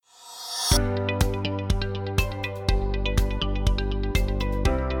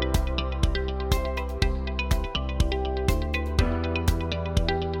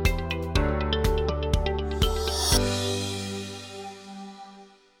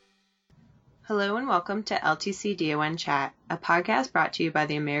Hello and welcome to LTC DON Chat, a podcast brought to you by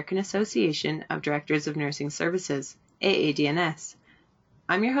the American Association of Directors of Nursing Services, AADNS.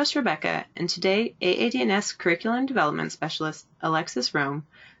 I'm your host, Rebecca, and today AADNS Curriculum Development Specialist Alexis Rome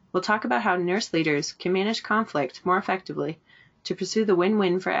will talk about how nurse leaders can manage conflict more effectively to pursue the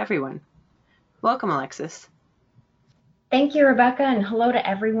win-win for everyone. Welcome, Alexis. Thank you, Rebecca, and hello to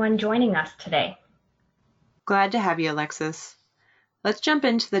everyone joining us today. Glad to have you, Alexis. Let's jump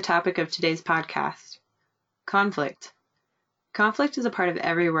into the topic of today's podcast, conflict. Conflict is a part of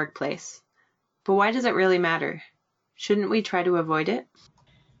every workplace, but why does it really matter? Shouldn't we try to avoid it?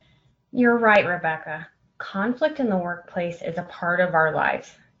 You're right, Rebecca. Conflict in the workplace is a part of our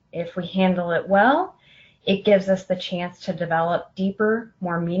lives. If we handle it well, it gives us the chance to develop deeper,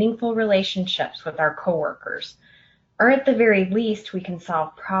 more meaningful relationships with our coworkers. Or at the very least, we can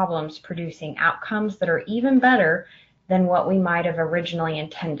solve problems producing outcomes that are even better than what we might have originally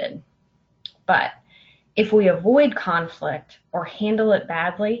intended. But if we avoid conflict or handle it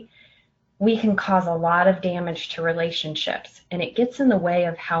badly, we can cause a lot of damage to relationships, and it gets in the way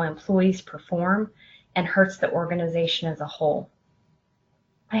of how employees perform and hurts the organization as a whole.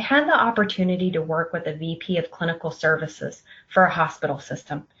 I had the opportunity to work with a VP of clinical services for a hospital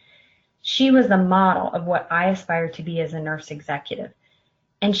system. She was the model of what I aspire to be as a nurse executive.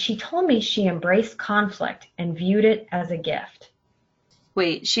 And she told me she embraced conflict and viewed it as a gift.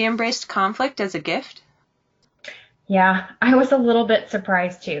 Wait, she embraced conflict as a gift? Yeah, I was a little bit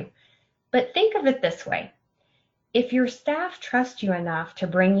surprised too. But think of it this way. If your staff trust you enough to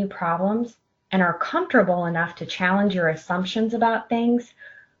bring you problems and are comfortable enough to challenge your assumptions about things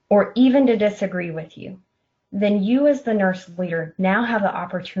or even to disagree with you, then you as the nurse leader now have the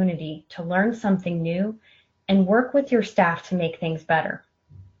opportunity to learn something new and work with your staff to make things better.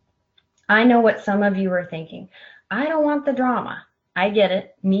 I know what some of you are thinking. I don't want the drama. I get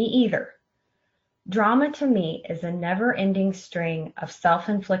it. Me either. Drama to me is a never-ending string of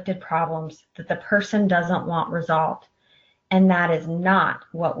self-inflicted problems that the person doesn't want resolved. And that is not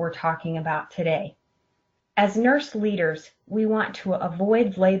what we're talking about today. As nurse leaders, we want to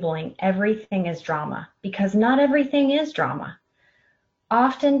avoid labeling everything as drama because not everything is drama.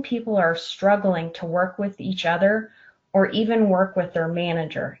 Often people are struggling to work with each other or even work with their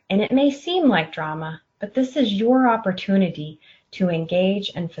manager. And it may seem like drama, but this is your opportunity to engage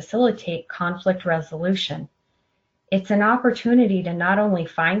and facilitate conflict resolution. It's an opportunity to not only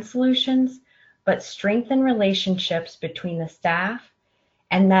find solutions, but strengthen relationships between the staff,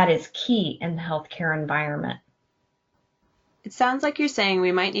 and that is key in the healthcare environment. It sounds like you're saying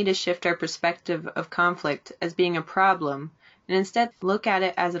we might need to shift our perspective of conflict as being a problem and instead look at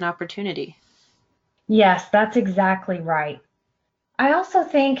it as an opportunity. Yes, that's exactly right. I also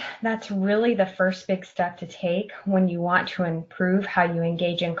think that's really the first big step to take when you want to improve how you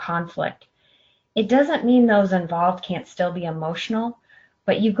engage in conflict. It doesn't mean those involved can't still be emotional,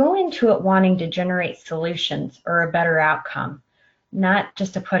 but you go into it wanting to generate solutions or a better outcome, not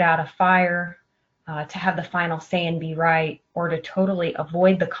just to put out a fire, to have the final say and be right, or to totally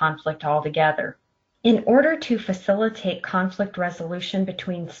avoid the conflict altogether. In order to facilitate conflict resolution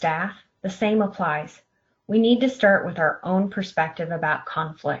between staff, the same applies. We need to start with our own perspective about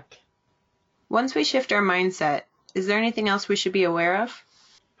conflict. Once we shift our mindset, is there anything else we should be aware of?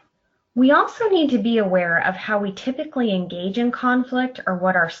 We also need to be aware of how we typically engage in conflict or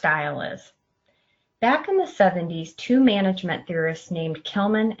what our style is. Back in the 70s, two management theorists named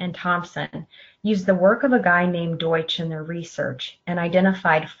Kilman and Thompson used the work of a guy named Deutsch in their research and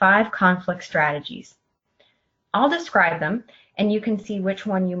identified 5 conflict strategies. I'll describe them, and you can see which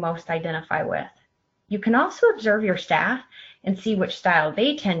one you most identify with. You can also observe your staff and see which style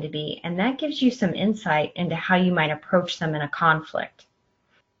they tend to be, and that gives you some insight into how you might approach them in a conflict.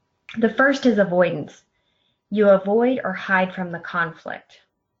 The first is avoidance. You avoid or hide from the conflict.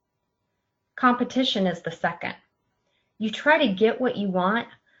 Competition is the second. You try to get what you want,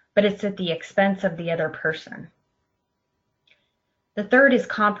 but it's at the expense of the other person. The third is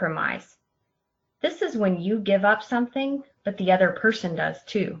compromise. This is when you give up something, but the other person does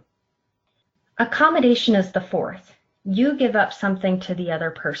too. Accommodation is the fourth. You give up something to the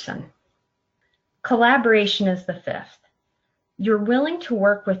other person. Collaboration is the fifth. You're willing to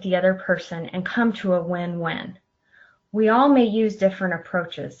work with the other person and come to a win-win. We all may use different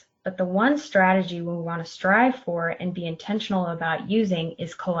approaches, but the one strategy we want to strive for and be intentional about using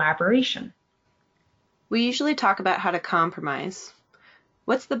is collaboration. We usually talk about how to compromise.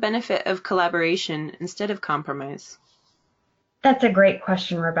 What's the benefit of collaboration instead of compromise? That's a great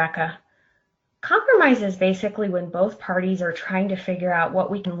question, Rebecca. Compromise is basically when both parties are trying to figure out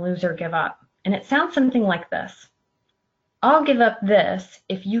what we can lose or give up. And it sounds something like this. I'll give up this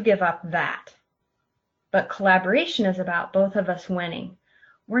if you give up that. but collaboration is about both of us winning.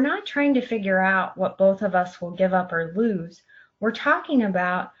 We're not trying to figure out what both of us will give up or lose. We're talking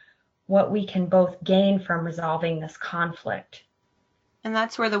about what we can both gain from resolving this conflict. And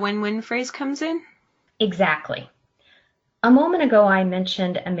that's where the win-win phrase comes in? Exactly. A moment ago, I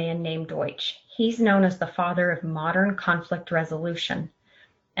mentioned a man named Deutsch. He's known as the father of modern conflict resolution.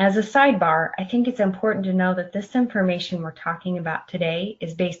 As a sidebar, I think it's important to know that this information we're talking about today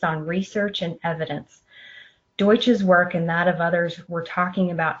is based on research and evidence. Deutsch's work and that of others we're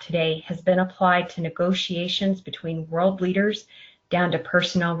talking about today has been applied to negotiations between world leaders down to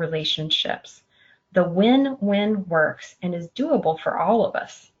personal relationships. The win-win works and is doable for all of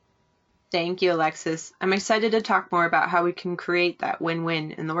us. Thank you, Alexis. I'm excited to talk more about how we can create that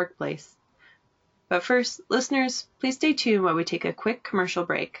win-win in the workplace. But first, listeners, please stay tuned while we take a quick commercial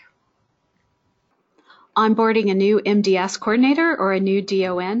break. Onboarding a new MDS coordinator or a new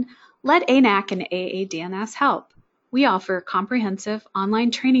DON? Let ANAC and AADNS help. We offer comprehensive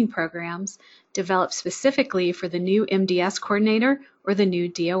online training programs developed specifically for the new MDS coordinator or the new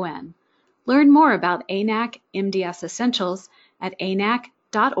DON. Learn more about ANAC MDS Essentials at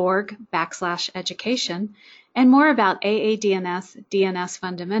anac.org/education and more about AADNS DNS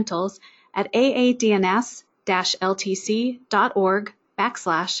Fundamentals at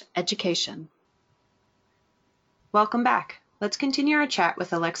aadns-ltc.org/education. Welcome back. Let's continue our chat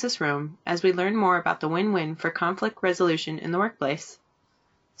with Alexis Rome as we learn more about the win-win for conflict resolution in the workplace.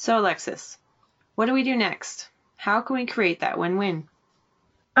 So Alexis, what do we do next? How can we create that win-win?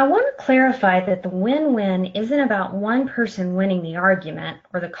 I want to clarify that the win-win isn't about one person winning the argument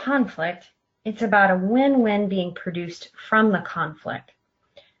or the conflict. It's about a win-win being produced from the conflict.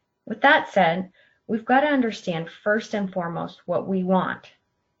 With that said, we've got to understand first and foremost what we want.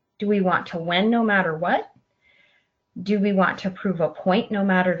 Do we want to win no matter what? Do we want to prove a point no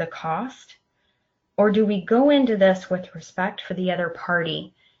matter the cost? Or do we go into this with respect for the other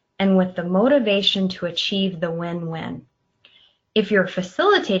party and with the motivation to achieve the win-win? If you're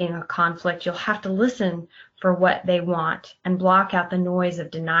facilitating a conflict, you'll have to listen for what they want and block out the noise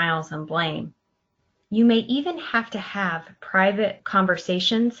of denials and blame. You may even have to have private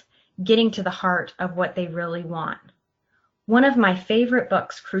conversations getting to the heart of what they really want. One of my favorite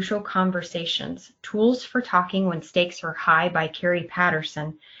books, Crucial Conversations, Tools for Talking When Stakes Are High by Carrie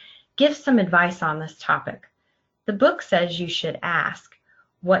Patterson, gives some advice on this topic. The book says you should ask,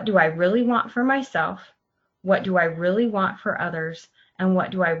 what do I really want for myself? What do I really want for others? And what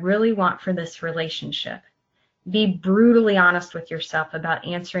do I really want for this relationship? Be brutally honest with yourself about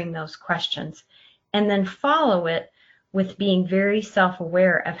answering those questions, and then follow it with being very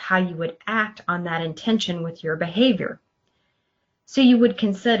self-aware of how you would act on that intention with your behavior. So you would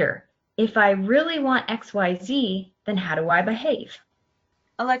consider, if I really want XYZ, then how do I behave?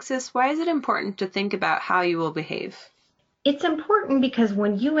 Alexis, why is it important to think about how you will behave? It's important because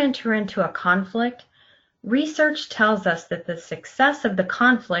when you enter into a conflict, research tells us that the success of the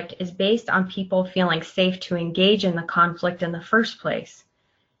conflict is based on people feeling safe to engage in the conflict in the first place.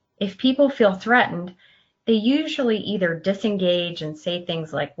 If people feel threatened, they usually either disengage and say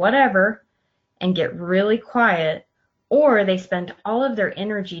things like whatever and get really quiet, or they spend all of their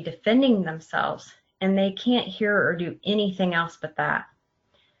energy defending themselves and they can't hear or do anything else but that.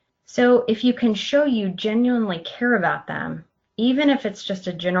 So if you can show you genuinely care about them, even if it's just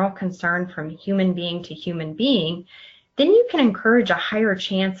a general concern from human being to human being, then you can encourage a higher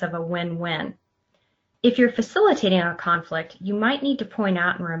chance of a win-win. If you're facilitating a conflict, you might need to point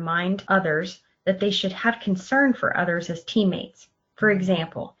out and remind others that they should have concern for others as teammates. For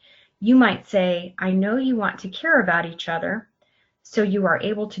example, you might say, I know you want to care about each other, so you are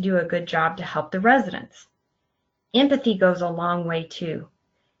able to do a good job to help the residents. Empathy goes a long way too.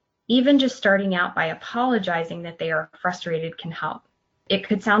 Even just starting out by apologizing that they are frustrated can help. It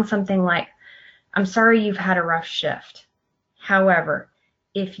could sound something like, I'm sorry you've had a rough shift. However,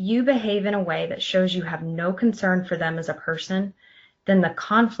 if you behave in a way that shows you have no concern for them as a person, then the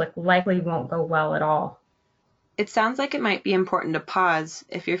conflict likely won't go well at all. It sounds like it might be important to pause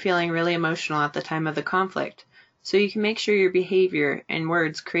if you're feeling really emotional at the time of the conflict, so you can make sure your behavior and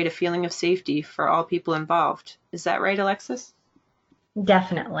words create a feeling of safety for all people involved. Is that right, Alexis?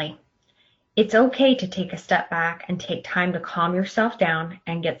 Definitely. It's okay to take a step back and take time to calm yourself down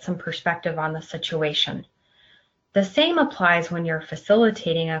and get some perspective on the situation. The same applies when you're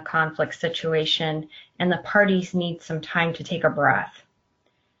facilitating a conflict situation and the parties need some time to take a breath.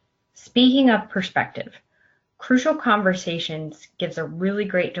 Speaking of perspective, Crucial Conversations gives a really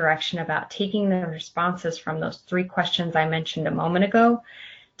great direction about taking the responses from those 3 questions I mentioned a moment ago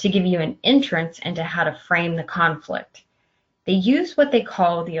to give you an entrance into how to frame the conflict. They use what they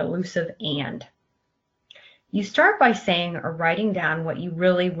call the elusive and. You start by saying or writing down what you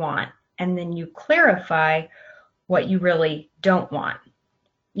really want, and then you clarify what you really don't want.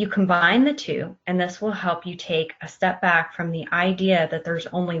 You combine the two, and this will help you take a step back from the idea that there's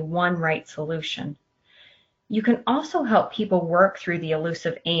only one right solution. You can also help people work through the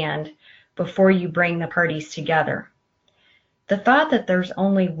elusive and before you bring the parties together. The thought that there's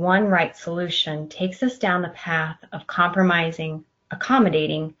only one right solution takes us down the path of compromising,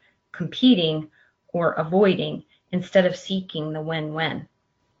 accommodating, competing, or avoiding instead of seeking the win-win.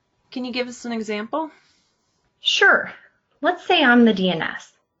 Can you give us an example? Sure. Let's say I'm the DNS.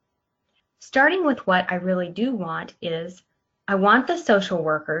 Starting with what I really do want is, I want the social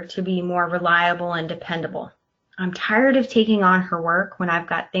worker to be more reliable and dependable. I'm tired of taking on her work when I've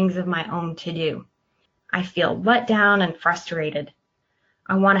got things of my own to do. I feel let down and frustrated.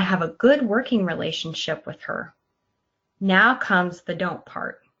 I want to have a good working relationship with her. Now comes the don't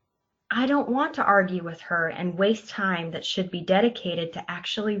part. I don't want to argue with her and waste time that should be dedicated to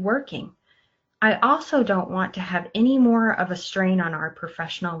actually working. I also don't want to have any more of a strain on our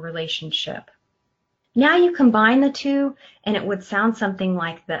professional relationship. Now you combine the two, and it would sound something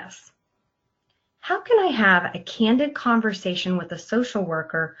like this. How can I have a candid conversation with a social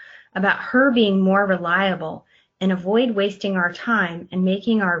worker about her being more reliable and avoid wasting our time and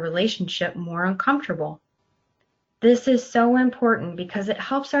making our relationship more uncomfortable? This is so important because it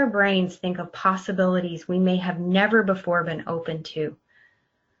helps our brains think of possibilities we may have never before been open to.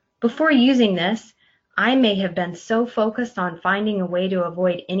 Before using this, I may have been so focused on finding a way to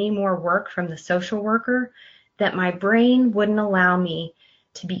avoid any more work from the social worker that my brain wouldn't allow me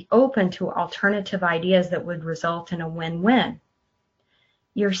to be open to alternative ideas that would result in a win-win.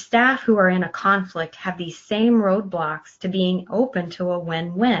 Your staff who are in a conflict have these same roadblocks to being open to a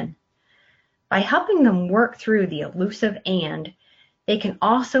win-win. By helping them work through the elusive and, they can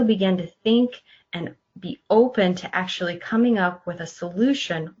also begin to think and be open to actually coming up with a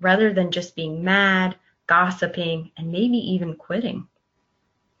solution rather than just being mad, gossiping, and maybe even quitting.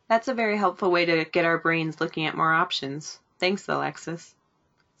 That's a very helpful way to get our brains looking at more options. Thanks, Alexis.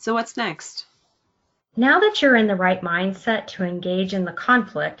 So what's next? Now that you're in the right mindset to engage in the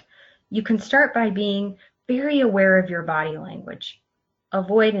conflict, you can start by being very aware of your body language.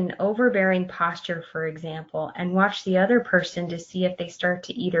 Avoid an overbearing posture, for example, and watch the other person to see if they start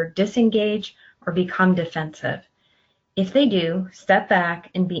to either disengage or become defensive. If they do, step back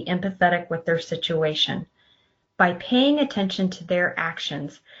and be empathetic with their situation. By paying attention to their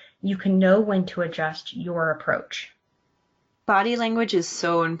actions, you can know when to adjust your approach. Body language is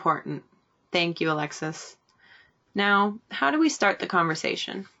so important. Thank you, Alexis. Now, how do we start the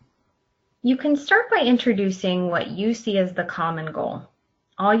conversation? You can start by introducing what you see as the common goal.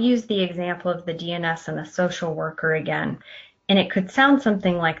 I'll use the example of the DNS and the social worker again, and it could sound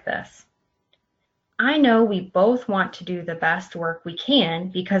something like this. I know we both want to do the best work we can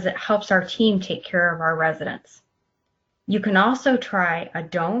because it helps our team take care of our residents. You can also try a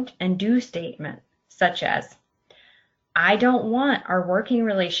don't and do statement, such as, I don't want our working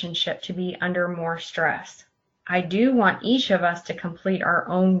relationship to be under more stress. I do want each of us to complete our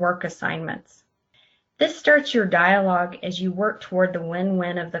own work assignments. This starts your dialogue as you work toward the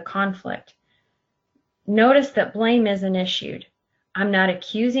win-win of the conflict. Notice that blame isn't issued. I'm not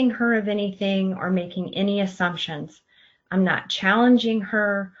accusing her of anything or making any assumptions. I'm not challenging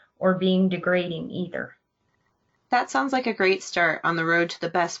her or being degrading either. That sounds like a great start on the road to the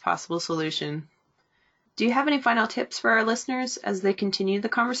best possible solution. Do you have any final tips for our listeners as they continue the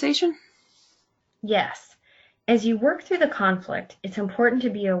conversation? Yes. As you work through the conflict, it's important to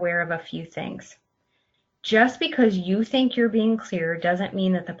be aware of a few things. Just because you think you're being clear doesn't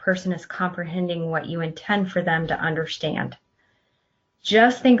mean that the person is comprehending what you intend for them to understand.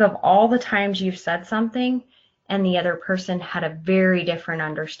 Just think of all the times you've said something and the other person had a very different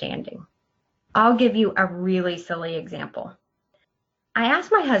understanding. I'll give you a really silly example. I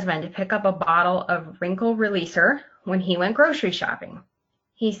asked my husband to pick up a bottle of wrinkle releaser when he went grocery shopping.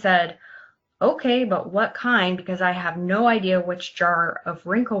 He said, okay, but what kind? Because I have no idea which jar of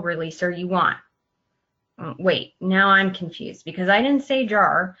wrinkle releaser you want. Wait, now I'm confused because I didn't say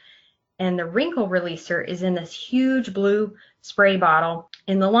jar, and the wrinkle releaser is in this huge blue spray bottle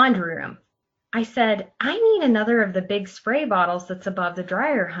in the laundry room. I said, I need another of the big spray bottles that's above the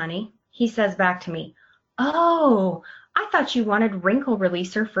dryer, honey. He says back to me, oh, I thought you wanted wrinkle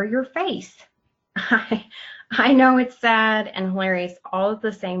releaser for your face. I know it's sad and hilarious all at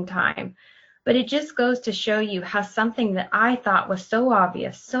the same time, but it just goes to show you how something that I thought was so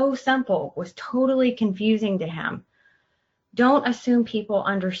obvious, so simple, was totally confusing to him. Don't assume people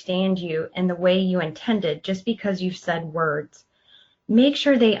understand you in the way you intended just because you've said words. Make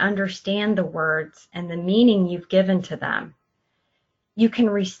sure they understand the words and the meaning you've given to them. You can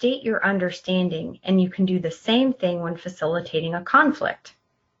restate your understanding, and you can do the same thing when facilitating a conflict.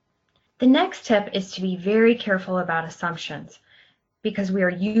 The next tip is to be very careful about assumptions, because we are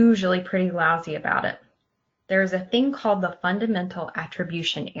usually pretty lousy about it. There is a thing called the fundamental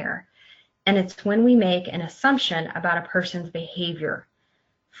attribution error, and it's when we make an assumption about a person's behavior.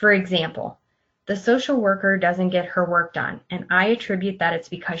 For example, the social worker doesn't get her work done, and I attribute that it's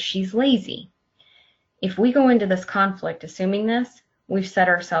because she's lazy. If we go into this conflict assuming this, we've set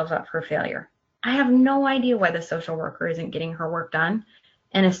ourselves up for failure. I have no idea why the social worker isn't getting her work done,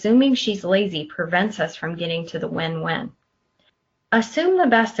 and assuming she's lazy prevents us from getting to the win-win. Assume the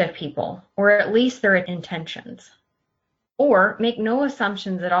best of people, or at least their intentions. Or make no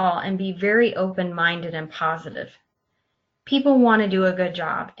assumptions at all and be very open-minded and positive. People want to do a good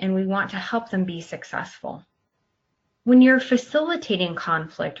job, and we want to help them be successful. When you're facilitating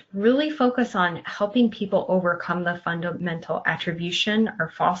conflict, really focus on helping people overcome the fundamental attribution or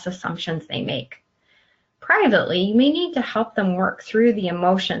false assumptions they make. Privately, you may need to help them work through the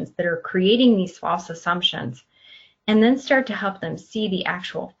emotions that are creating these false assumptions, and then start to help them see the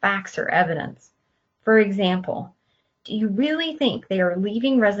actual facts or evidence. For example, do you really think they are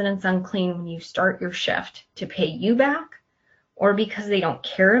leaving residents unclean when you start your shift to pay you back, or because they don't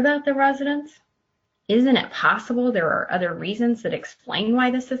care about the residents? Isn't it possible there are other reasons that explain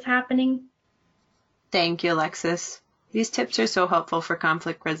why this is happening? Thank you, Alexis. These tips are so helpful for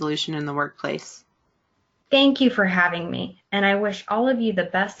conflict resolution in the workplace. Thank you for having me, and I wish all of you the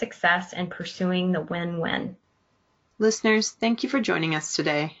best success in pursuing the win-win. Listeners, thank you for joining us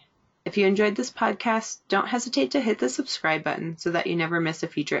today. If you enjoyed this podcast, don't hesitate to hit the subscribe button so that you never miss a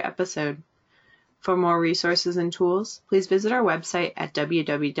future episode. For more resources and tools, please visit our website at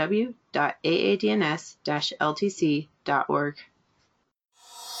www.aadns-ltc.org.